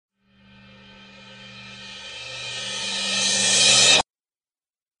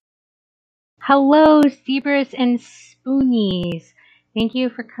Hello, zebras and spoonies. Thank you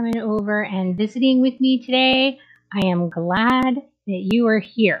for coming over and visiting with me today. I am glad that you are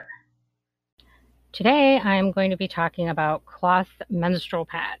here. Today, I'm going to be talking about cloth menstrual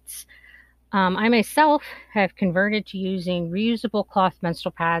pads. I myself have converted to using reusable cloth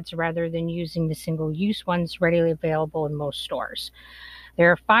menstrual pads rather than using the single use ones readily available in most stores. There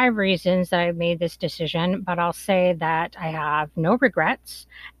are 5 reasons that I've made this decision, but I'll say that I have no regrets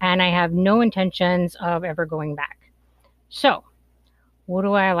and I have no intentions of ever going back. So, what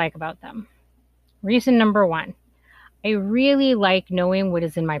do I like about them? Reason number 1, I really like knowing what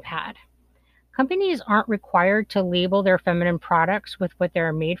is in my pad. Companies aren't required to label their feminine products with what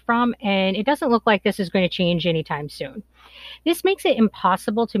they're made from, and it doesn't look like this is going to change anytime soon. This makes it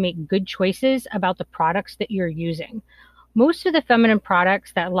impossible to make good choices about the products that you're using. Most of the feminine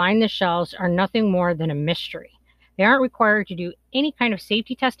products that line the shelves are nothing more than a mystery. They aren't required to do any kind of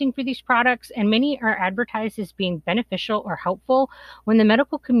safety testing for these products, and many are advertised as being beneficial or helpful when the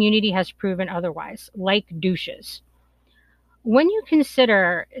medical community has proven otherwise, like douches. When you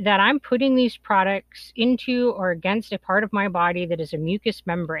consider that I'm putting these products into or against a part of my body that is a mucous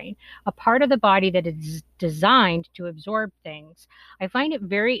membrane, a part of the body that is designed to absorb things, I find it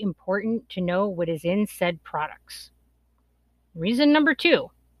very important to know what is in said products. Reason number 2,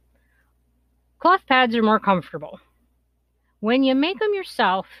 cloth pads are more comfortable. When you make them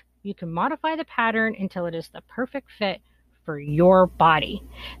yourself, you can modify the pattern until it is the perfect fit for your body.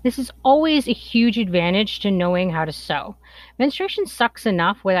 This is always a huge advantage to knowing how to sew. Menstruation sucks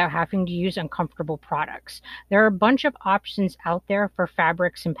enough without having to use uncomfortable products. There are a bunch of options out there for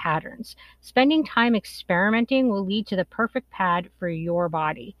fabrics and patterns. Spending time experimenting will lead to the perfect pad for your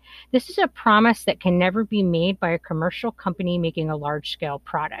body. This is a promise that can never be made by a commercial company making a large scale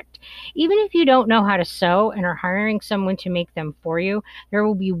product. Even if you don't know how to sew and are hiring someone to make them for you, there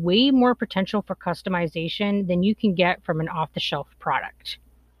will be way more potential for customization than you can get from an off the shelf product.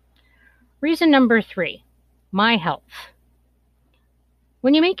 Reason number 3, my health.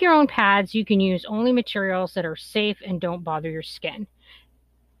 When you make your own pads, you can use only materials that are safe and don't bother your skin.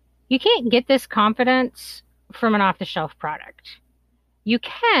 You can't get this confidence from an off the shelf product. You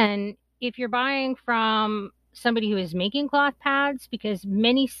can if you're buying from somebody who is making cloth pads, because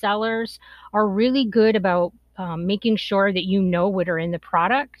many sellers are really good about making sure that you know what are in the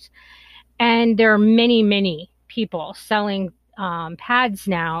product. And there are many, many people selling pads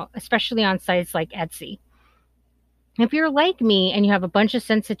now, especially on sites like Etsy. If you're like me and you have a bunch of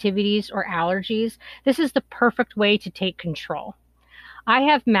sensitivities or allergies, this is the perfect way to take control. I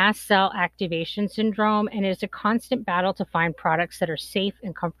have mast cell activation syndrome, and it is a constant battle to find products that are safe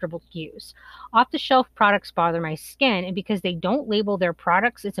and comfortable to use. Off the shelf products bother my skin, and because they don't label their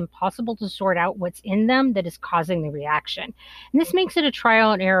products, it's impossible to sort out what's in them that is causing the reaction. And this makes it a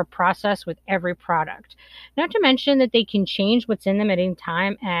trial and error process with every product. Not to mention that they can change what's in them at any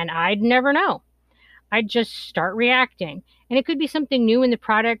time, and I'd never know. I'd just start reacting. And it could be something new in the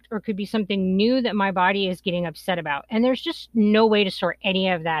product, or it could be something new that my body is getting upset about. And there's just no way to sort any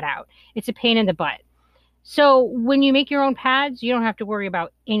of that out. It's a pain in the butt. So when you make your own pads, you don't have to worry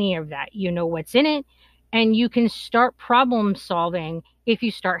about any of that. You know what's in it, and you can start problem solving if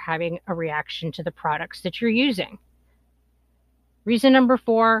you start having a reaction to the products that you're using. Reason number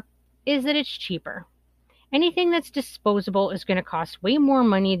 4 is that it's cheaper. Anything that's disposable is going to cost way more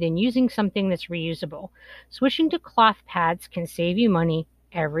money than using something that's reusable. Switching to cloth pads can save you money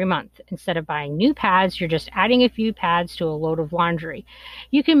every month. Instead of buying new pads, you're just adding a few pads to a load of laundry.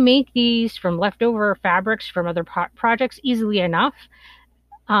 You can make these from leftover fabrics from other projects easily enough.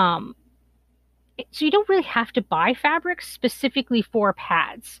 So you don't really have to buy fabrics specifically for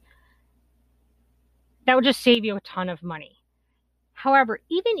pads. That would just save you a ton of money. However,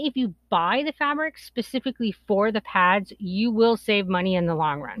 even if you buy the fabric specifically for the pads, you will save money in the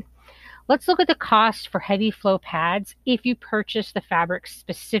long run. Let's look at the cost for heavy flow pads if you purchase the fabric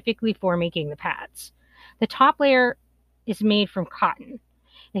specifically for making the pads. The top layer is made from cotton.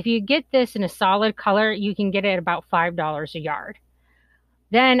 If you get this in a solid color, you can get it at about $5 a yard.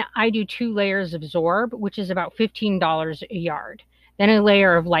 Then I do 2 layers of Zorb, which is about $15 a yard. Then a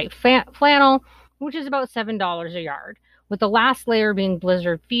layer of light flannel, which is about $7 a yard, with the last layer being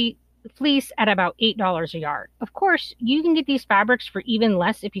blizzard fleece at about $8 a yard. Of course, you can get these fabrics for even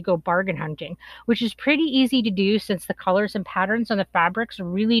less if you go bargain hunting, which is pretty easy to do since the colors and patterns on the fabrics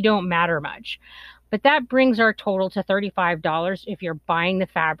really don't matter much. But that brings our total to $35 if you're buying the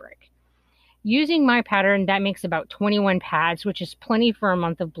fabric. Using my pattern, that makes about 21 pads, which is plenty for a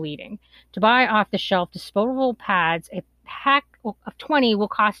month of bleeding. To buy off the shelf disposable pads, a pack of 20 will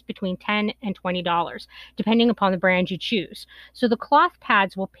cost between $10 and $20, depending upon the brand you choose. So the cloth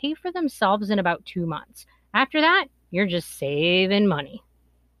pads will pay for themselves in about 2 months. After that, you're just saving money.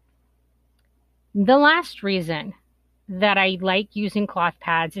 The last reason that I like using cloth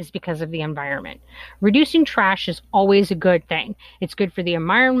pads is because of the environment. Reducing trash is always a good thing. It's good for the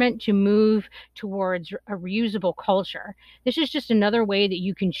environment to move towards a reusable culture. This is just another way that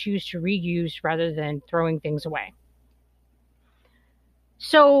you can choose to reuse rather than throwing things away.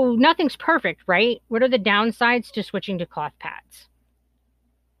 So nothing's perfect, right? What are the downsides to switching to cloth pads?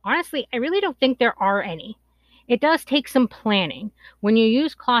 Honestly, I really don't think there are any. It does take some planning. When you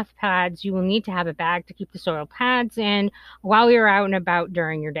use cloth pads, you will need to have a bag to keep the soil pads in while you're out and about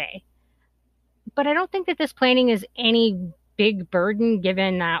during your day. But I don't think that this planning is any big burden,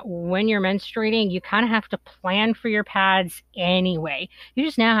 given that when you're menstruating, you kind of have to plan for your pads anyway. You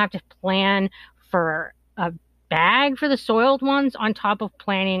just now have to plan for a bag for the soiled ones on top of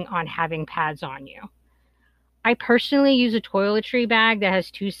planning on having pads on you. I personally use a toiletry bag that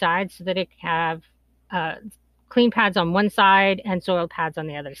has two sides so that it can have clean pads on one side and soiled pads on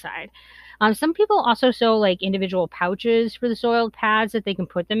the other side. Some people also sew like individual pouches for the soiled pads that they can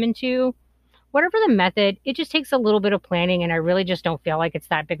put them into. Whatever the method, it just takes a little bit of planning, and I really just don't feel like it's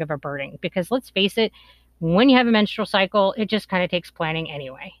that big of a burden, because let's face it, when you have a menstrual cycle, it just kind of takes planning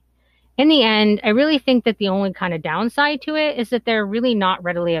anyway. In the end, I really think that the only kind of downside to it is that they're really not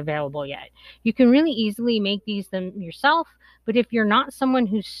readily available yet. You can really easily make these them yourself, but if you're not someone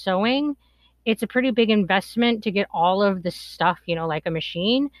who's sewing, it's a pretty big investment to get all of the stuff, like a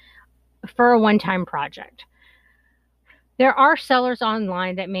machine, for a one-time project. There are sellers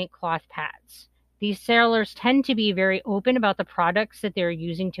online that make cloth pads. These sellers tend to be very open about the products that they're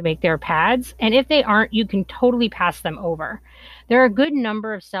using to make their pads, and if they aren't, you can totally pass them over. There are a good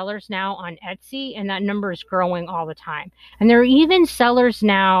number of sellers now on Etsy, and that number is growing all the time. And there are even sellers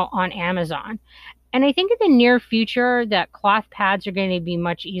now on Amazon. And I think in the near future that cloth pads are going to be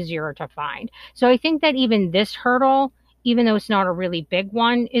much easier to find. So I think that even this hurdle, even though it's not a really big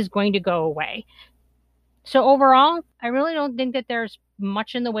one, is going to go away. So overall, I really don't think that there's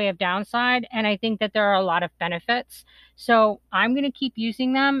much in the way of downside, and I think that there are a lot of benefits. So I'm going to keep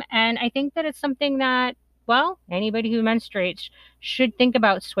using them, and I think that it's something that, well, anybody who menstruates should think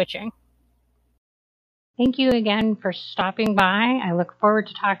about switching. Thank you again for stopping by. I look forward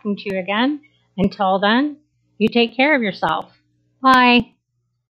to talking to you again. Until then, you take care of yourself. Bye.